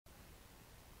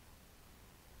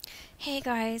Hey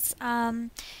guys, I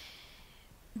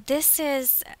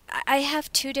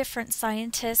have two different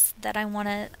scientists that I want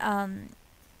to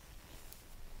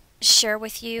share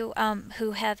with you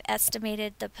who have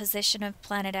estimated the position of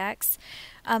Planet X.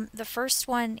 The first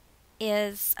one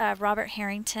is Robert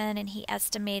Harrington, and he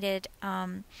estimated a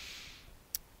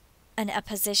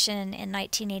position in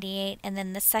 1988. And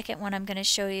then the second one I'm going to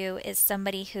show you is a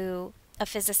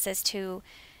physicist who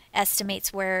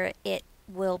estimates where it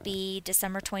will be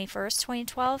December 21st,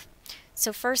 2012.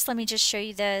 So first, let me just show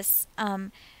you this.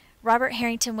 Robert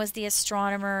Harrington was the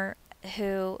astronomer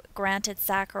who granted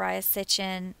Zacharias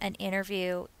Sitchin an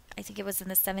interview. I think it was in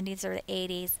the 70s or the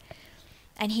 80s.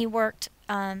 And he worked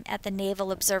at the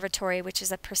Naval Observatory, which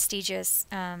is a prestigious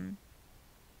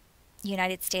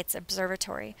United States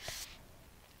observatory.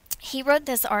 He wrote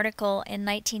this article in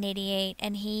 1988,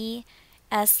 and he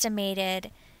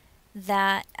estimated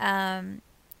that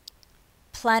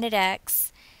Planet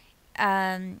X,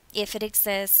 if it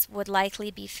exists, would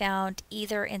likely be found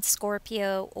either in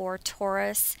Scorpio or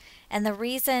Taurus. And the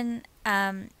reason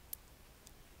that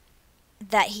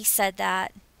he said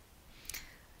that,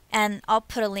 and I'll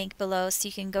put a link below so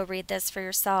you can go read this for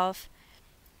yourself.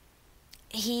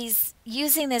 He's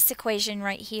using this equation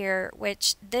right here,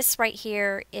 which this right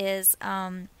here is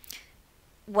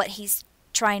what he's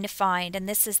trying to find, and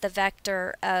this is the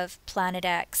vector of Planet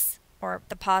X, or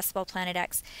the possible Planet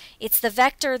X. It's the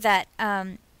vector that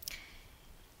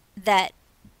that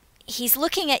he's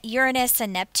looking at Uranus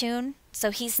and Neptune,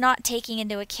 so he's not taking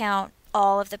into account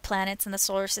all of the planets in the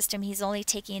solar system. He's only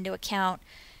taking into account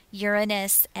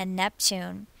Uranus and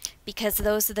Neptune, because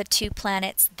those are the two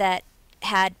planets that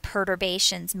had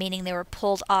perturbations, meaning they were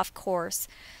pulled off course.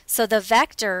 So the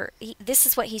vector, this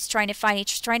is what he's trying to find.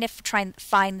 He's trying to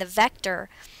find the vector,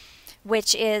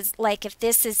 which is like if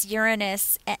this is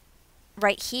Uranus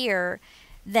right here,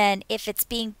 then if it's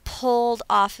being pulled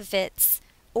off of its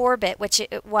orbit, which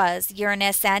it was,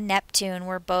 Uranus and Neptune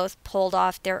were both pulled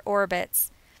off their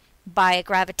orbits by a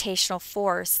gravitational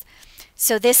force.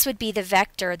 So this would be the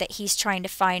vector that he's trying to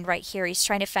find right here. He's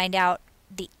trying to find out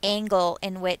the angle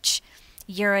in which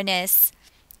Uranus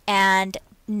and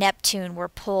Neptune were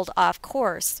pulled off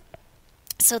course.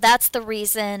 So that's the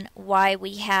reason why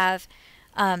we have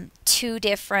two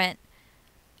different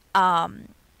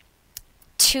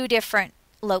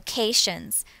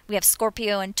locations. We have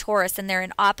Scorpio and Taurus, and they're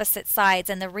in opposite sides.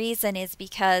 And the reason is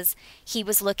because he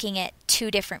was looking at two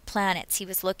different planets. He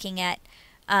was looking at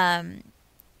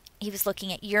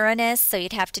Uranus, so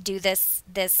you'd have to do this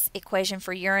equation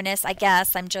for Uranus. I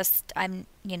guess I'm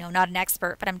not an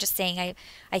expert, but I'm just saying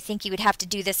I think you would have to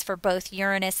do this for both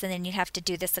Uranus, and then you'd have to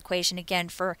do this equation again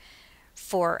for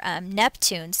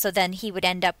Neptune. So then he would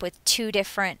end up with two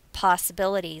different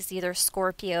possibilities, either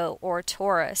Scorpio or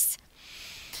Taurus.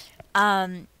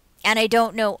 And I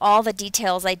don't know all the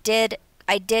details. I did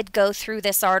go through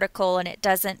this article, and it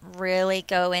doesn't really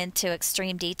go into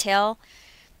extreme detail.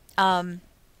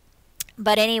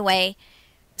 But anyway,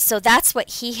 so that's what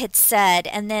he had said.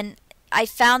 And then I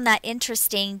found that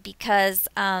interesting because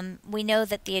we know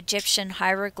that the Egyptian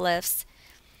hieroglyphs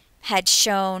had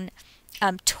shown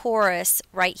Taurus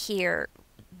right here.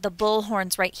 The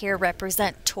bullhorns right here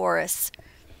represent Taurus.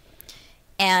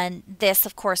 And this,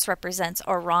 of course, represents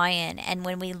Orion. And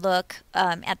when we look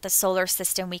at the solar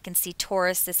system, we can see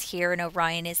Taurus is here and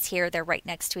Orion is here. They're right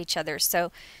next to each other.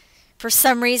 So for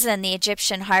some reason, the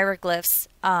Egyptian hieroglyphs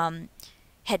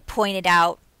had pointed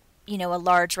out, a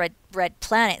large red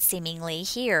planet seemingly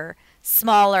here,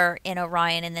 smaller in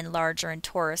Orion and then larger in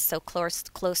Taurus. So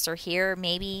closer here,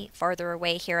 maybe farther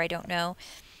away here, I don't know.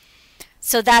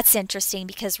 So that's interesting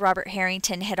because Robert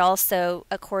Harrington had also,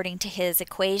 according to his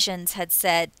equations, had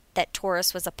said that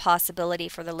Taurus was a possibility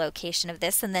for the location of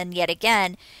this. And then yet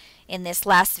again, in this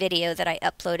last video that I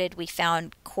uploaded, we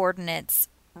found coordinates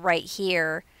right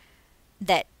here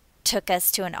that took us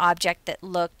to an object that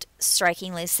looked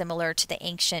strikingly similar to the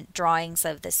ancient drawings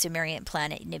of the Sumerian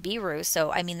planet Nibiru.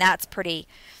 So, I mean, that's pretty,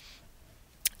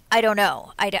 I don't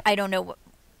know. I don't know.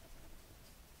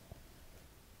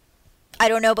 I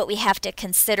don't know, but we have to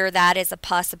consider that as a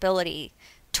possibility.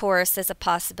 Taurus is a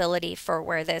possibility for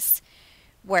where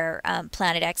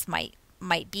Planet X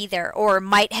might be there, or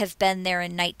might have been there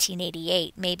in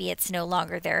 1988. Maybe it's no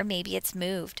longer there. Maybe it's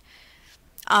moved.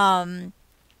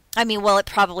 Well, it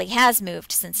probably has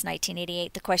moved since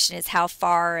 1988. The question is how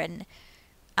far and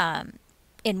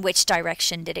in which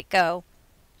direction did it go?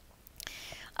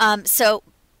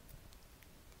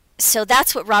 So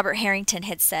that's what Robert Harrington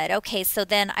had said. Okay, so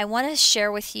then I want to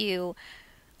share with you,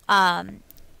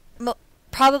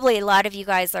 probably a lot of you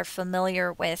guys are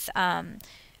familiar with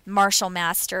Marshall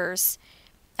Masters,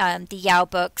 the Yao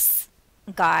books,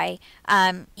 guy.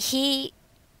 He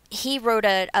wrote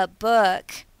a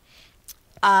book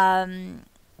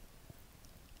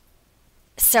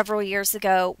several years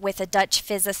ago with a Dutch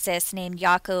physicist named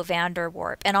Jacco van der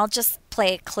Worp. And I'll just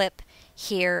play a clip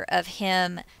here of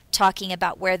him talking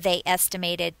about where they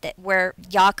estimated that, where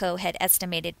Jacco had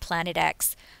estimated Planet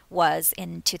X was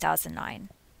in 2009.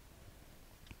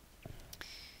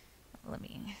 Let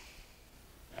me...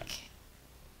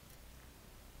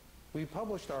 We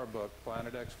published our book,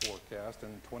 Planet X Forecast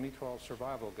and 2012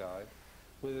 Survival Guide,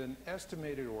 with an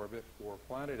estimated orbit for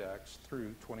Planet X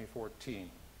through 2014.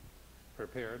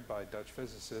 Prepared by Dutch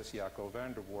physicist Jacco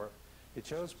van der Worp, it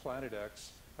shows Planet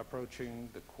X approaching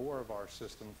the core of our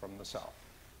system from the south.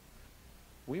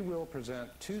 We will present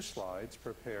 2 slides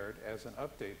prepared as an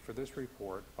update for this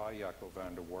report by Jacco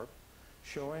van der Worp,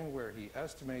 showing where he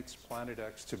estimates Planet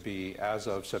X to be as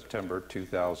of September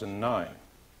 2009.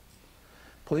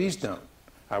 Please note,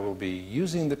 I will be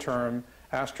using the term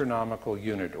astronomical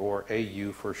unit, or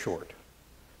AU for short.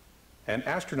 An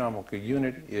astronomical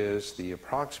unit is the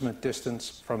approximate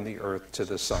distance from the Earth to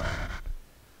the Sun.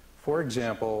 For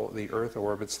example, the Earth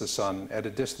orbits the Sun at a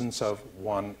distance of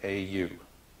 1 AU.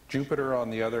 Jupiter, on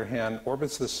the other hand,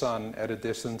 orbits the Sun at a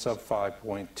distance of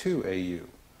 5.2 AU.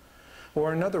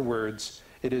 Or in other words,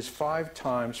 it is 5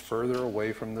 times further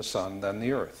away from the Sun than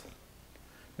the Earth.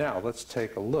 Now let's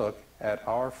take a look at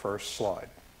our first slide.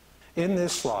 In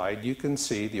this slide, you can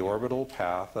see the orbital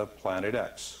path of Planet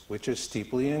X, which is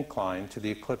steeply inclined to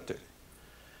the ecliptic.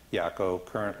 Jacco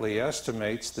currently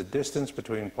estimates the distance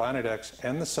between Planet X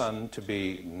and the Sun to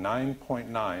be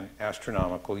 9.9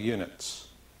 astronomical units.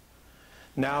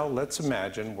 Now let's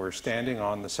imagine we're standing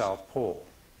on the South Pole.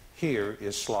 Here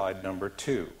is slide number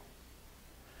 2.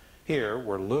 Here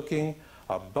we're looking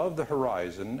above the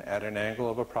horizon at an angle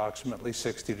of approximately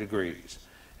 60 degrees.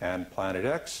 And Planet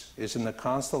X is in the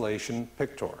constellation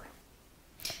Pictor.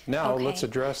 Now let's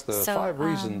address the 5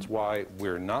 reasons why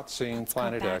we're not seeing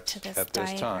Planet X at this time. Let's go back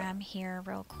to this diagram here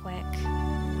real quick.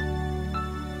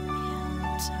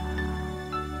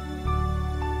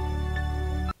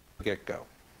 And get-go.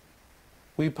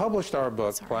 We published our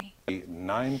book, Planet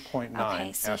 9.9.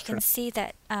 Okay, so you can see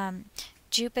that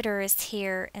Jupiter is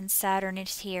here and Saturn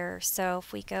is here. So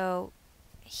if we go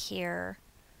here,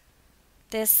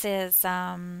 this is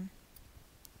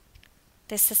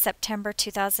September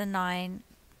 2009,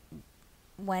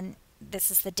 when this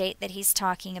is the date that he's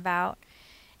talking about.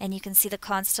 And you can see the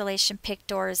constellation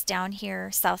Pictor is down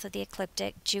here south of the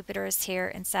ecliptic. Jupiter is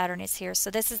here and Saturn is here. So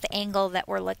this is the angle that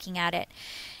we're looking at it.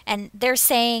 And they're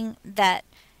saying that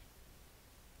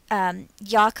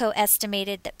Jacco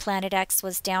estimated that Planet X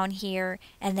was down here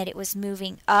and that it was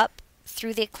moving up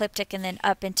through the ecliptic and then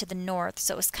up into the north.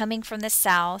 So it was coming from the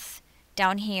south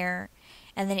down here,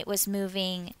 and then it was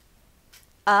moving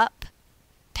up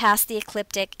past the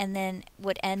ecliptic and then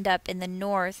would end up in the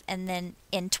north and then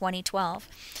in 2012.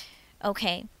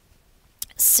 Okay,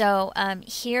 so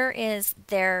here is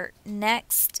their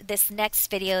this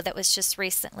next video that was just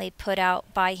recently put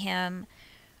out by him,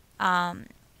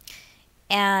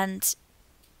 and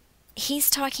he's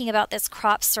talking about this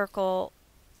crop circle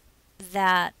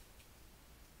that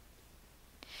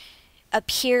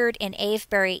appeared in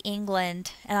Avebury,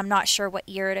 England, and I'm not sure what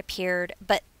year it appeared,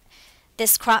 but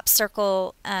this crop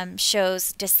circle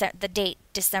shows the date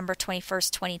December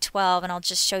 21st, 2012, and I'll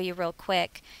just show you real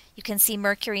quick. You can see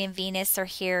Mercury and Venus are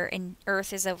here, and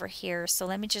Earth is over here. So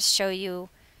let me just show you,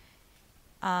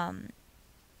 and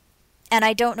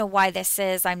I don't know why this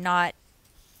is. I'm not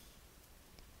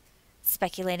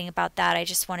speculating about that. I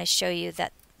just want to show you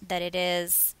that it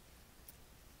is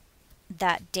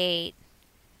that date.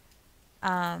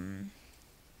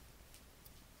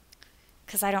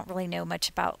 Because I don't really know much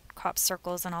about crop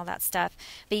circles and all that stuff.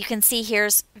 But you can see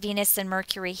here's Venus and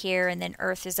Mercury here, and then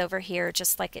Earth is over here,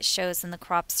 just like it shows in the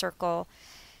crop circle.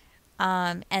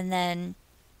 And then,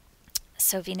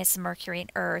 so Venus and Mercury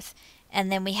and Earth.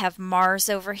 And then we have Mars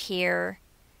over here.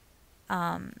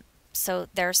 So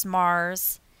there's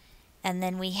Mars. And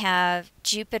then we have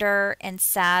Jupiter and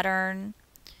Saturn.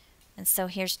 And so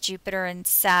here's Jupiter and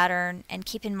Saturn, and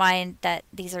keep in mind that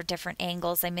these are different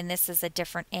angles. I mean, this is a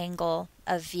different angle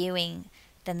of viewing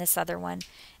than this other one.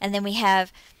 And then we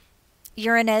have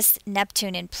Uranus,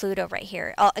 Neptune, and Pluto right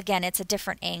here. Again, it's a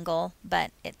different angle,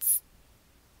 but it's,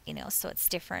 so it's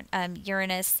different.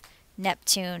 Uranus,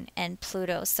 Neptune, and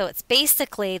Pluto. So it's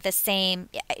basically the same.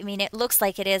 I mean, it looks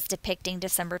like it is depicting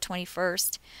December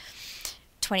 21st,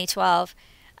 2012.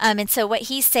 And so what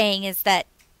he's saying is that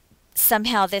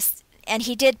somehow this, and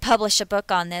he did publish a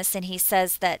book on this, and he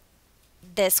says that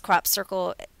this crop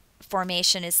circle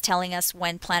formation is telling us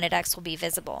when Planet X will be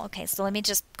visible. Okay, so let me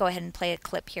just go ahead and play a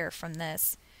clip here from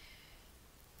this.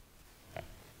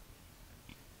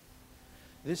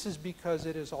 This is because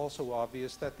it is also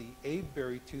obvious that the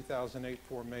Avebury 2008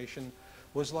 formation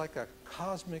was like a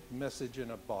cosmic message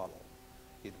in a bottle.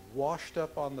 It washed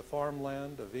up on the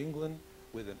farmland of England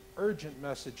with an urgent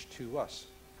message to us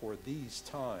for these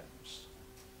times.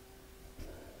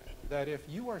 That if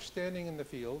you are standing in the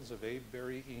fields of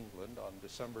Avebury, England on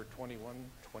December 21,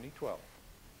 2012,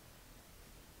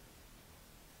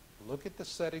 look at the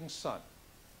setting sun,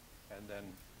 and then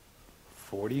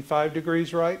 45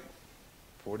 degrees right,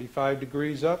 45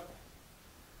 degrees up,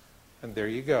 and there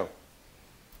you go.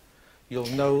 You'll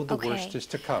know the worst is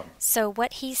to come. So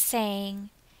what he's saying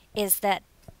is that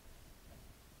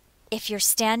if you're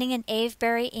standing in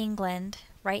Avebury, England,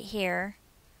 right here,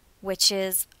 which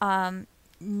is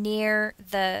near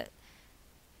the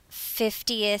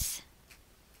 50th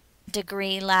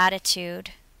degree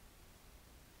latitude,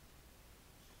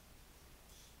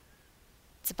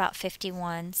 it's about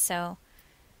 51. So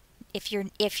if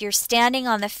you're standing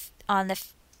on the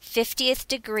 50th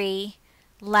degree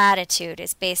latitude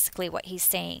is basically what he's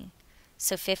saying.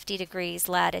 So 50 degrees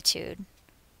latitude.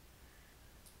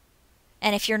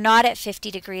 And if you're not at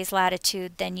 50 degrees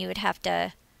latitude, then you would have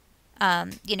to,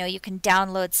 you can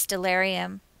download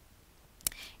Stellarium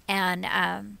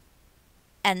and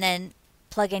then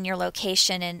plug in your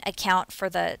location and account for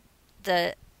the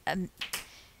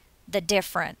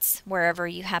difference wherever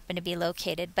you happen to be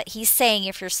located. But he's saying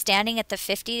if you're standing at the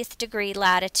 50th degree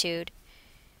latitude,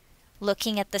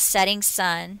 looking at the setting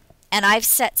sun, and I've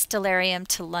set Stellarium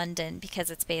to London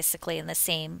because it's basically in the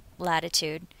same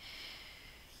latitude.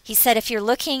 He said if you're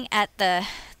looking at the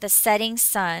setting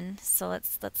sun, so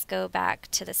let's go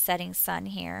back to the setting sun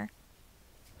here.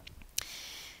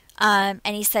 And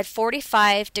he said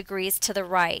 45 degrees to the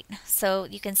right. So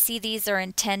you can see these are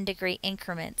in 10 degree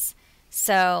increments.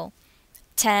 So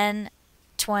 10,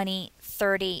 20,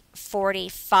 30,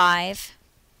 45.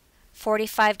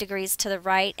 45 degrees to the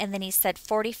right, and then he said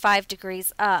 45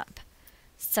 degrees up.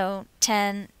 So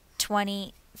 10,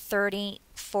 20, 30,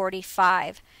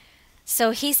 45. So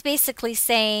he's basically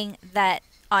saying that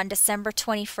on December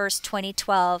 21st,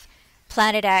 2012,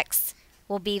 Planet X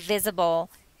will be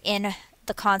visible in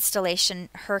the constellation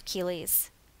Hercules.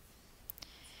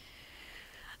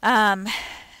 I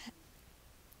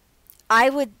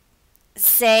would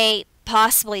say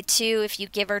possibly too, if you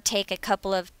give or take a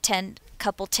couple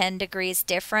 10 degrees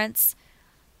difference,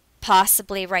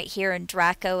 possibly right here in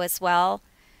Draco as well.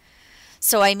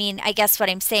 So I mean, I guess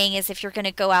what I'm saying is if you're going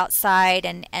to go outside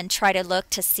and try to look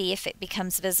to see if it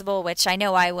becomes visible, which I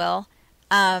know I will,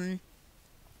 then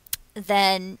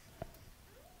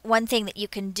one thing that you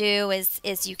can do is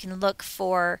you can look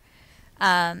for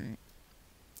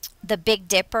the Big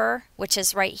Dipper, which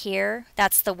is right here.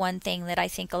 That's the one thing that I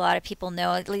think a lot of people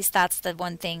know. At least that's the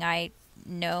one thing I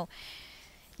know.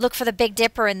 Look for the Big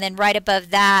Dipper, and then right above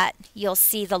that, you'll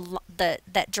see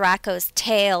that Draco's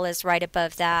tail is right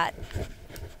above that,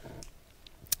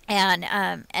 and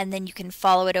then you can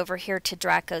follow it over here to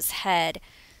Draco's head.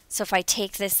 So if I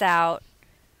take this out,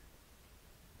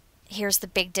 here's the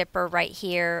Big Dipper right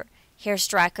here. Here's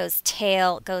Draco's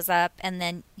tail, it goes up, and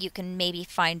then you can maybe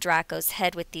find Draco's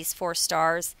head with these 4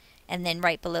 stars, and then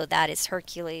right below that is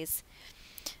Hercules.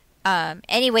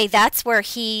 Anyway, that's where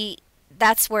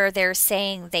they're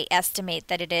saying they estimate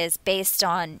that it is based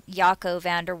on Jacco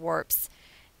van der Worp's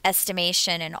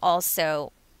estimation and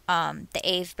also the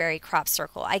Avebury crop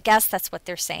circle. I guess that's what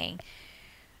they're saying.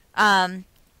 But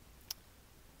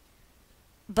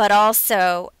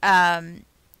also,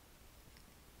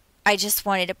 I just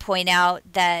wanted to point out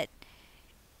that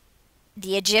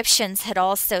the Egyptians had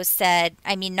also said,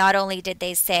 I mean, not only did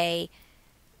they say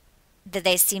that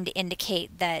they seem to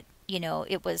indicate that,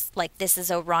 it was like this is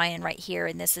Orion right here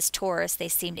and this is Taurus. They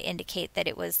seem to indicate that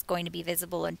it was going to be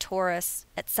visible in Taurus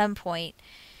at some point.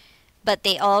 But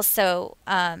they also,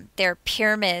 their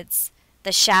pyramids,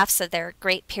 the shafts of their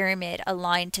Great Pyramid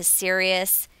aligned to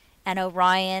Sirius and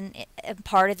Orion in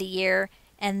part of the year.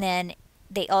 And then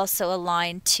they also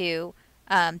aligned to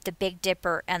the Big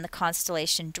Dipper and the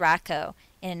constellation Draco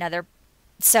in another.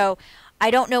 So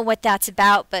I don't know what that's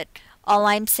about, but all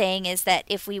I'm saying is that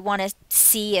if we want to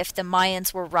see if the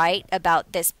Mayans were right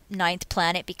about this 9th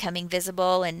planet becoming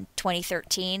visible in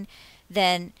 2013,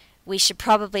 then we should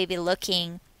probably be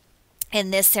looking in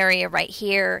this area right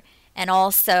here, and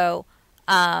also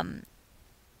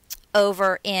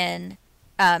over in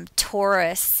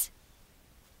Taurus,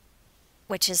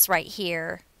 which is right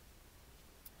here,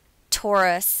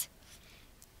 Taurus,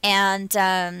 and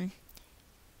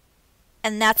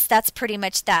And that's pretty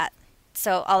much that.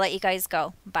 So I'll let you guys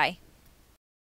go. Bye.